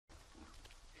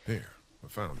Here, I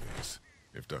found these,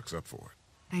 if Duck's up for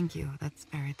it. Thank you. That's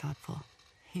very thoughtful.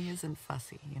 He isn't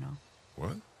fussy, you know.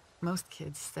 What? Most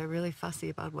kids, they're really fussy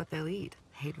about what they'll eat.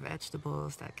 Hate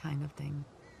vegetables, that kind of thing.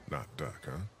 Not Duck,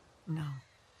 huh? No.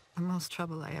 The most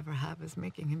trouble I ever have is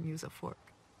making him use a fork.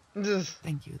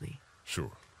 Thank you, Lee.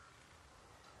 Sure.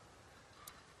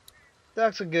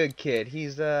 Duck's a good kid.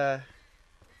 He's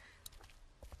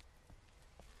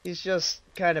just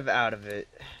kind of out of it.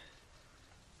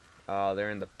 Oh, they're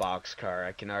in the boxcar.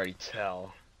 I can already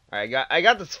tell. I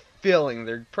got this feeling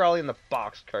they're probably in the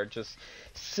boxcar, just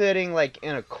sitting like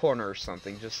in a corner or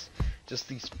something. Just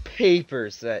these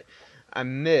papers that I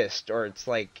missed, or it's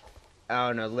like, I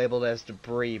don't know, labeled as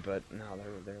debris. But no,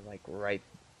 they're like right.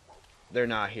 They're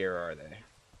not here, are they?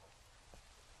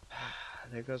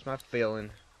 There goes my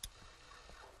feeling.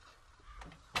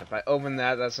 If I open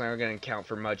that, that's not going to count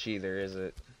for much either, is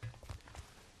it?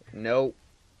 Nope.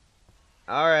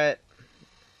 Alright.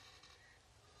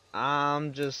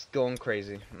 I'm just going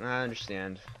crazy. I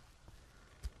understand.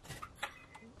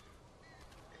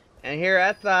 And here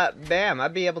I thought, bam,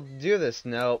 I'd be able to do this.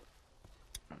 Nope.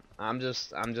 I'm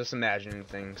just imagining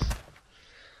things.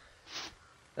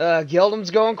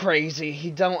 Gildum's going crazy.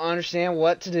 He don't understand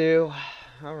what to do.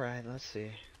 Alright, let's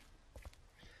see.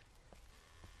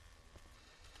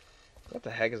 What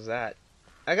the heck is that?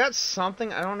 I got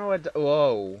something, I don't know what.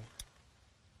 Whoa.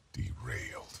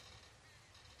 Derailed.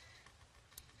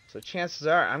 So chances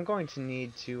are I'm going to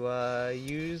need to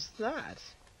use that.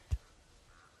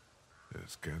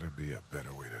 There's gotta be a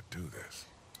better way to do this.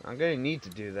 I'm gonna need to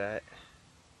do that.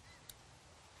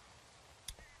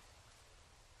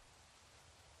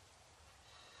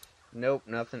 Nope,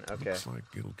 nothing. Okay. Looks like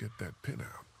it'll get that pin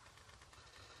out.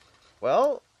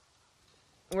 Well,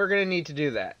 we're gonna need to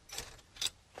do that.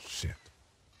 Shit.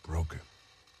 Broken.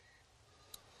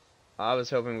 I was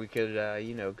hoping we could,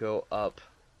 you know, go up.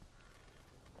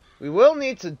 We will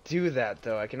need to do that,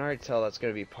 though. I can already tell that's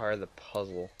gonna be part of the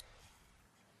puzzle.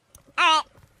 Alright.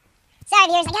 Sorry,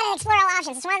 viewers, I gotta explore all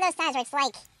options. It's one of those times where it's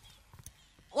like,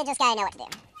 you just gotta know what to do.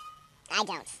 I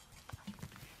don't.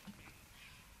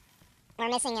 We're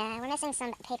missing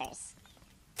some papers.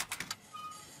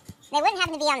 They wouldn't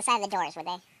happen to be on the side of the doors, would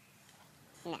they?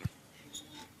 No.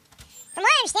 From what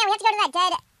I understand, we have to go to that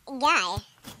dead guy.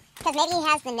 Because maybe he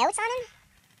has the notes on him?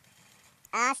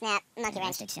 Ah, snap. Monkey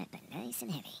wrench. Plastic shut, but nice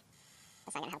and heavy.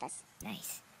 That's not gonna help us.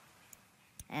 Nice.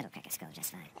 That'll crack a skull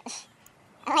just fine.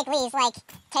 I like Lee's, like,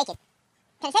 take it.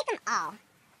 Can I take them all?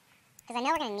 Because I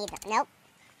know we're gonna need them. Nope.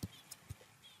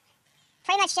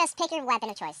 Pretty much just pick your weapon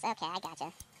of choice. Okay, I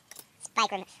gotcha.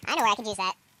 Spike room. I know where I could use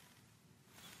that.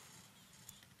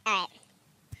 Alright.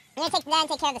 I'm gonna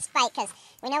take care of the spike, because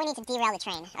we know we need to derail the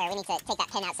train. Or we need to take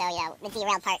that pin out so, you know, the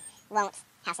derailed part won't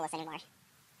hassle us anymore.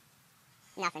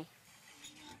 Nothing.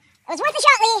 It was worth a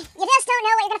shot, Lee! You just don't know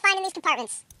what you're gonna find in these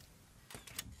compartments.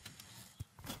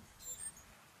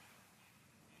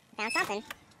 Found something.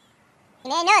 You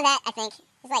may know that, I think.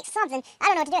 It's like something. I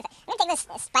don't know what to do with it. I'm gonna take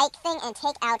this spike thing and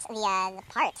take out the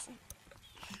parts.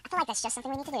 I feel like that's just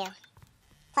something we need to do.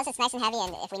 Plus, it's nice and heavy,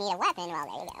 and if we need a weapon, well,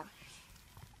 there you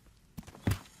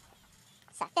go.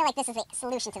 So I feel like this is the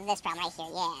solution to this problem right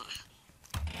here.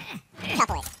 Yeah.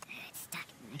 Couple it. It's stuck.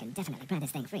 I can definitely pry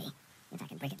this thing free. If I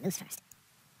can break it loose first.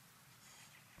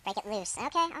 Break it loose.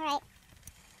 Okay, alright.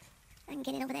 I can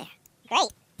get it over there.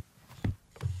 Great.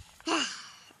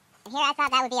 And here I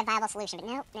thought that would be a viable solution, but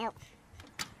nope, nope.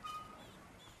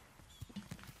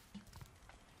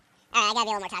 Alright, I gotta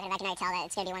be a little more talkative. I can already tell that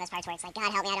it's gonna be one of those parts where it's like,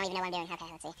 God help me, I don't even know what I'm doing. Okay,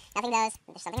 let's see. Nothing goes.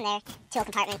 There's something in there. Tool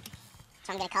compartment.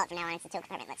 So I'm gonna call it from now on. It's the tool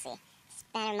compartment. Let's see.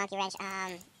 Spanner, monkey wrench.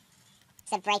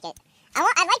 Said break it.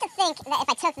 I'd like to think that if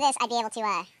I took this, I'd be able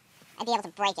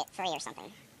to break it free or something.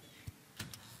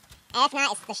 And if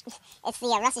not, it's the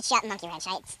rusted shut monkey wrench.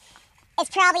 Right? It's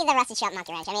probably the rusted shut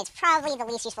monkey wrench. I mean, it's probably the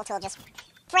least useful tool. Just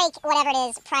break whatever it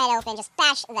is, pry it open, just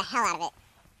bash the hell out of it.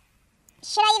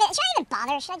 Should I even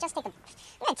bother? Should I just take a...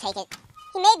 I'm gonna take it.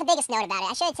 He made the biggest note about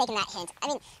it. I should have taken that hint. I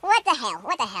mean, what the hell?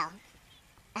 What the hell?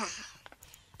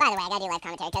 By the way, I gotta do live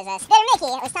commentary, because Spitter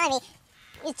Mickey was telling me,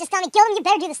 he's just telling me, Gildan, you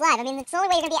better do this live. I mean, it's the only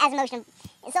way you're gonna be as emotional.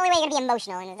 It's the only way you're gonna be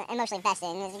emotional and emotionally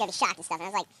invested, and you're gonna be shocked and stuff. And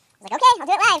I was like, okay, I'll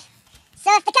do it live. So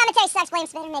if the commentary sucks, blame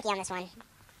Spitter Mickey on this one.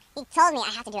 He told me I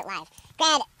have to do it live.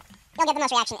 Granted, you'll get the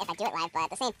most reaction if I do it live, but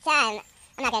at the same time,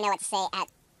 I'm not gonna know what to say at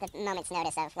the moment's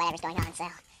notice of whatever's going on, so...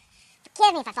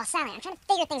 Forgive me if I fall silent. I'm trying to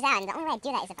figure things out, and the only way I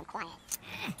do that is if I'm quiet.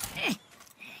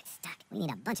 It's stuck. We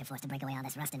need a bunch of force to break away all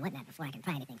this rust and whatnot before I can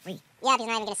pry anything free. Yeah, he's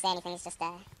not even gonna say anything. He's just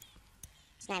not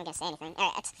even gonna say anything.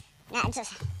 It's not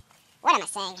just... What am I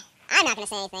saying? I'm not gonna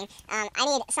say anything. I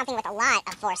need something with a lot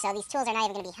of force, so these tools are not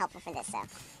even gonna be helpful for this, so...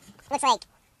 Looks like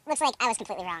looks like I was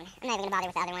completely wrong. I'm not even gonna bother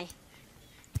with the other one.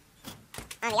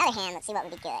 On the other hand, let's see what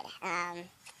would be good. How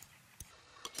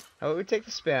about we take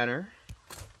the spanner?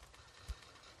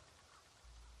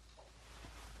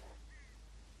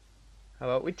 How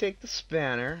about we take the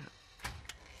spanner?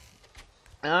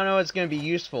 I don't know what it's going to be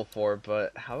useful for,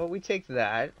 but how about we take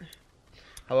that?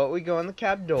 How about we go in the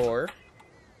cab door?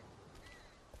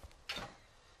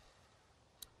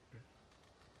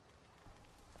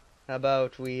 How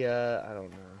about we, I don't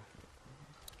know.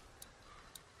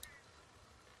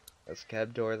 That's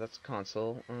cab door, that's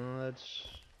console. Let's...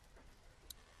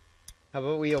 How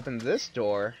about we open this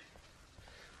door?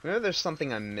 Maybe there's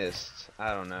something I missed.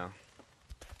 I don't know.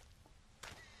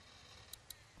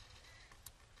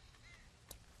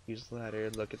 Use the ladder,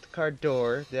 look at the car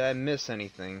door. Did I miss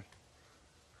anything?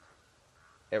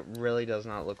 It really does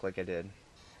not look like I did.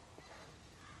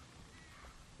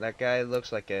 That guy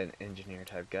looks like an engineer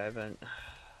type guy, but...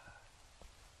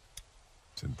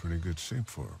 It's in pretty good shape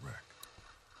for a wreck.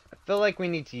 I feel like we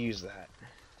need to use that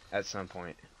at some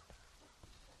point.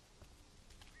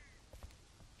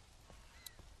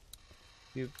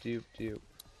 Doop doop doop.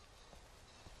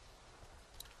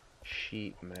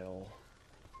 Sheet metal.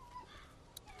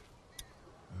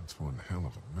 That's one hell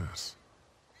of a mess.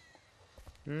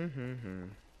 Mm-hmm.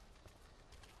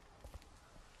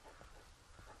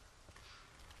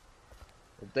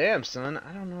 Well, damn, son,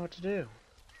 I don't know what to do.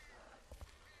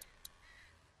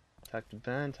 Talk to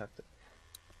Ben, talk to...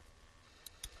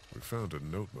 We found a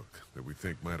notebook that we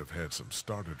think might have had some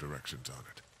starter directions on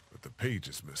it, but the page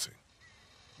is missing.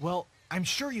 Well, I'm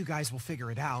sure you guys will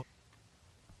figure it out.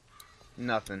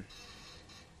 Nothing.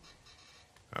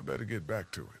 I better get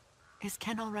back to it. Is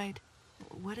Ken all right?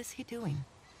 What is he doing?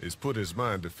 He's put his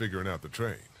mind to figuring out the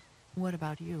train. What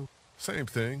about you? Same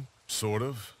thing, sort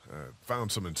of.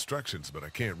 Found some instructions, but I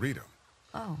can't read them.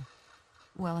 Oh.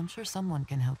 Well, I'm sure someone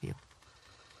can help you.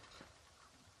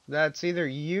 That's either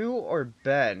you or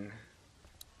Ben.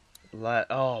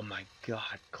 Oh my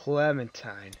god,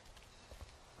 Clementine.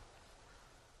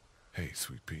 Hey,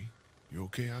 Sweet Pea, you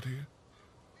okay out here?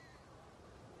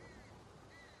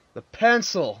 The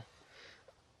pencil.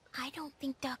 I don't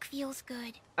think Duck feels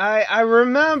good. I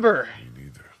remember. Me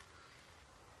neither.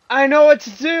 I know what to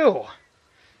do.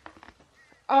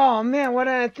 Oh man, what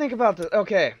did I think about this?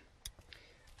 Okay.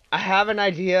 I have an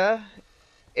idea.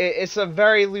 It's a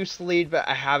very loose lead, but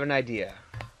I have an idea.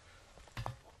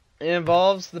 It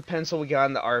involves the pencil we got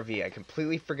in the RV. I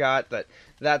completely forgot that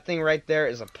that thing right there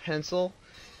is a pencil.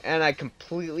 And I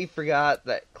completely forgot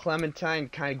that Clementine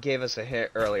kind of gave us a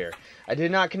hint earlier. I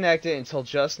did not connect it until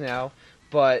just now,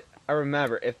 but I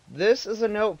remember, if this is a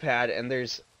notepad and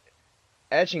there's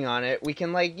etching on it, we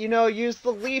can, like, you know, use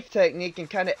the leaf technique and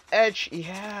kind of etch.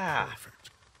 Yeah. Perfect.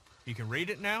 You can read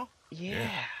it now? Yeah.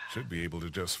 Should be able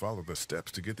to just follow the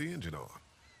steps to get the engine on.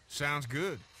 Sounds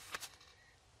good.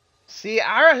 See,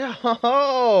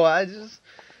 I just...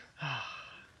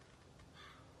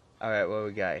 Alright, what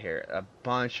we got here? A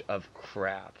bunch of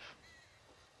crap.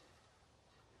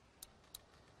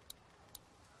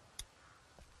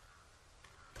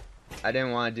 I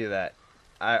didn't want to do that.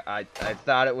 I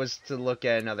thought it was to look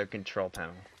at another control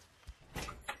panel.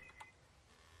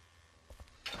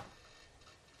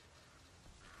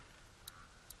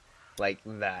 Like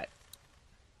that.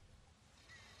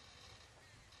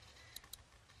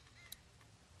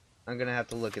 I'm gonna have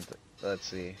to look at the... Let's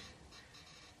see.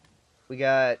 We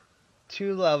got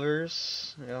 2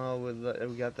 levers. Oh,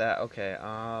 we got that. Okay.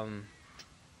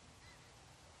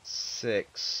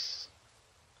 6.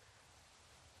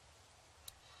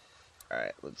 All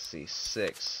right. Let's see.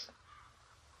 6.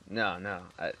 No.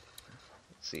 Let's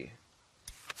see.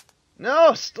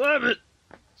 No, stop it.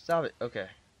 Stop it. Okay.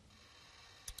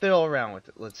 Fiddle around with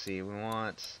it. Let's see. We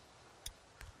want...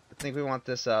 I think we want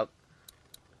this up.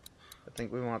 I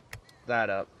think we want that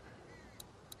up.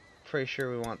 Pretty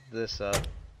sure we want this up.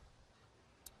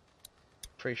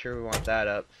 Pretty sure we want that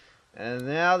up. And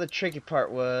now the tricky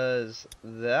part was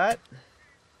that.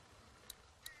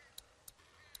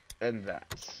 And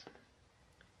that.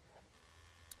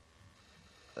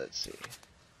 Let's see.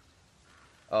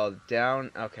 Oh,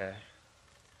 down. Okay.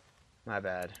 My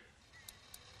bad.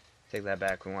 Take that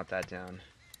back. We want that down.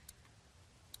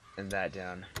 And that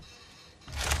down.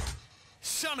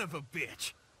 Son of a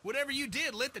bitch! Whatever you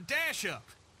did lit the dash up.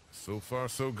 So far,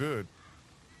 so good.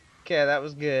 Okay, that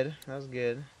was good. That was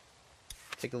good.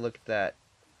 Take a look at that.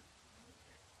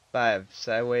 5.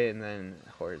 Sideways and then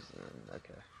horizontal.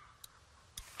 Okay.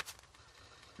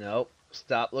 Nope.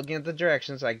 Stop looking at the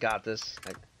directions. I got this.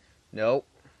 Nope.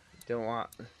 Don't want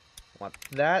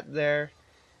that there.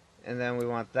 And then we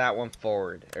want that one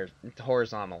forward. Or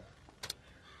horizontal.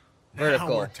 Vertical.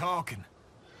 Now we're talking.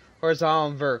 Horizontal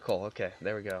and vertical. Okay,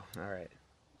 there we go. Alright.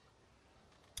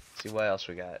 See what else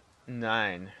we got.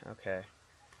 9. Okay.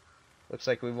 Looks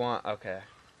like we want... Okay.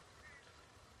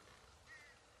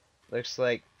 Looks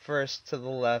like first to the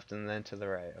left and then to the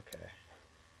right. Okay.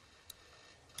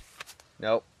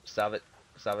 Nope. Stop it.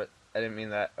 Stop it. I didn't mean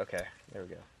that. Okay. There we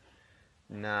go.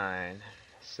 9.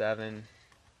 7.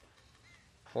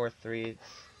 4 3.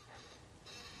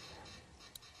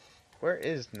 Where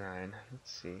is 9?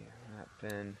 Let's see. That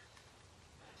bin.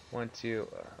 1 2.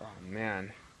 Oh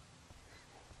man.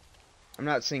 I'm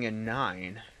not seeing a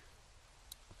 9.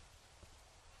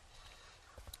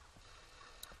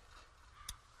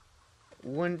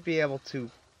 Wouldn't be able to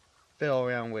fiddle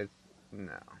around with.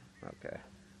 No. Okay.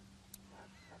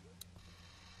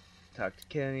 Talk to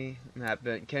Kenny. Matt,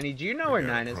 Kenny, do you know where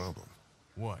 9 is? Problem.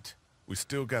 What? We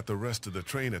still got the rest of the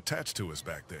train attached to us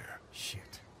back there.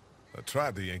 Shit. I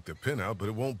tried to yank the pin out, but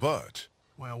it won't budge.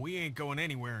 Well, we ain't going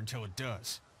anywhere until it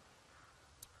does.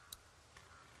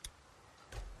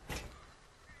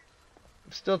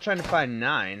 I'm still trying to find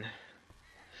 9.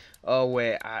 Oh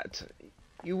wait,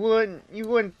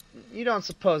 you don't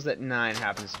suppose that 9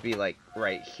 happens to be like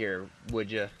right here,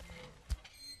 would you?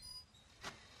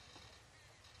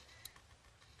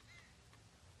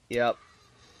 Yep.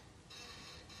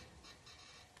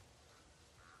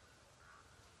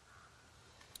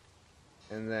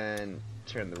 And then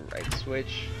turn the right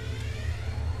switch.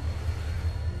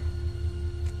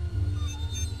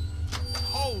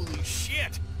 Holy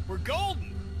shit! We're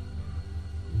golden!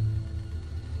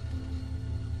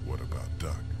 What about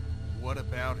Duck? What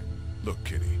about it? Look,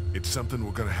 Kitty, it's something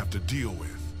we're gonna have to deal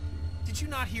with. Did you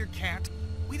not hear Cat?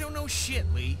 We don't know shit,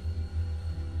 Lee.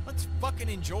 Let's fucking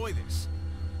enjoy this.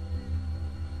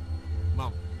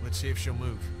 Mom, let's see if she'll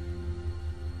move.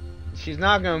 She's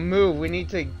not gonna move. We need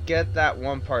to get that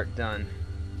one part done.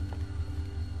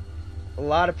 A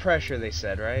lot of pressure, they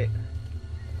said, right?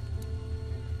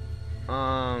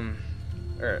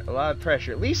 Or a lot of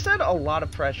pressure. Lee said a lot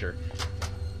of pressure.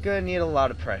 Gonna need a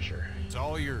lot of pressure. It's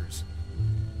all yours.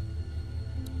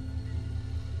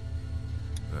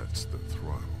 That's the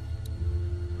throttle.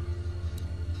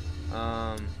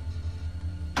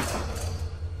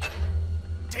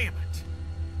 Damn it.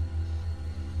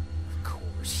 Of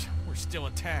course, we're still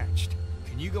attached.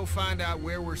 Can you go find out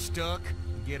where we're stuck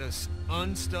and get us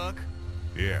unstuck?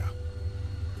 Yeah.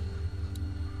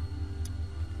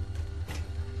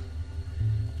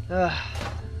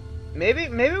 Maybe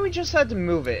we just had to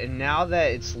move it, and now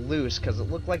that it's loose, because it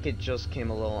looked like it just came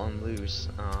a little unloose.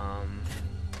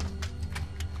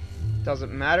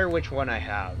 Doesn't matter which one I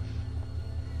have.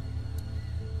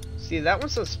 See, that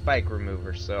one's a spike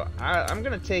remover, so I'm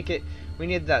gonna take it. We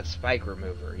need that spike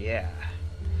remover, yeah.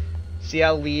 See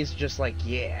how Lee's just like,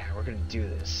 yeah, we're gonna do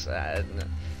this. And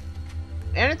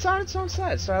it's on its own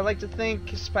side, so I like to think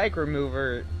spike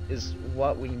remover is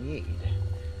what we need.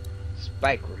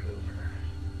 Spike remover.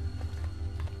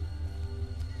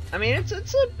 I mean, it's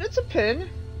a pin.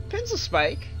 Pin's a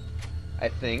spike, I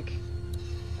think.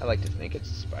 I like to think it's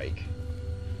a spike.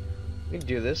 We can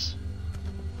do this.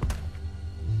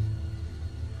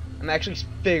 I'm actually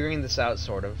figuring this out,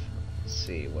 sort of. Let's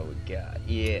see what we got.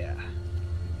 Yeah.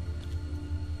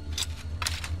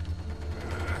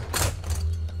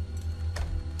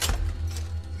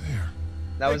 There.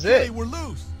 That was it. We're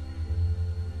loose.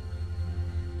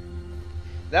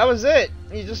 That was it.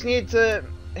 You just need to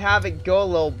have it go a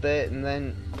little bit, and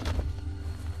then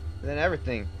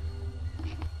everything.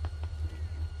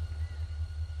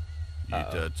 You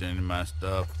touch any of my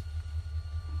stuff?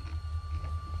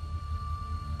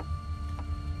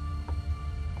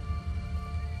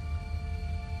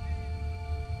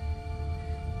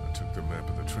 I took the map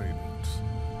of the train once.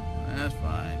 That's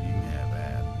fine. You can have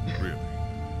that. Really?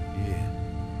 Yeah.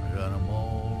 I got them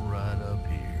all right up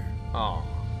here. Aw.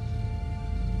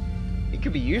 It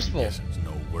could be useful. Guess it's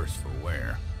no worse for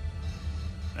wear.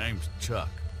 Name's Chuck.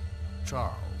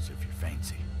 Charles, if you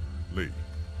fancy. Lee.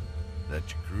 That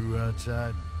your crew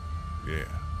outside? Yeah.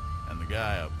 And the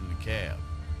guy up in the cab?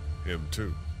 Him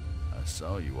too. I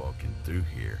saw you walking through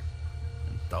here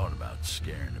and thought about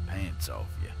scaring the pants off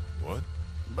you. What?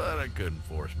 But I couldn't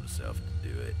force myself to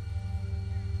do it.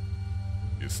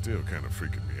 You're still kind of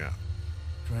freaking me out.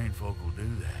 Trained folk will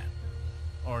do that.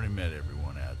 Already met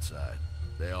everyone outside.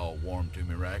 They all warmed to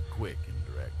me right quick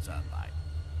in direct sunlight.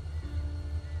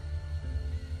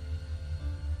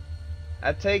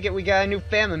 I take it we got a new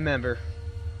family member.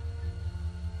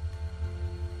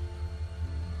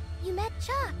 You met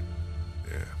Chuck.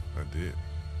 Yeah, I did.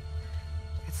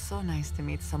 It's so nice to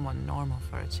meet someone normal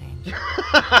for a change. He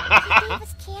gave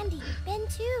us candy. Ben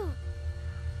too.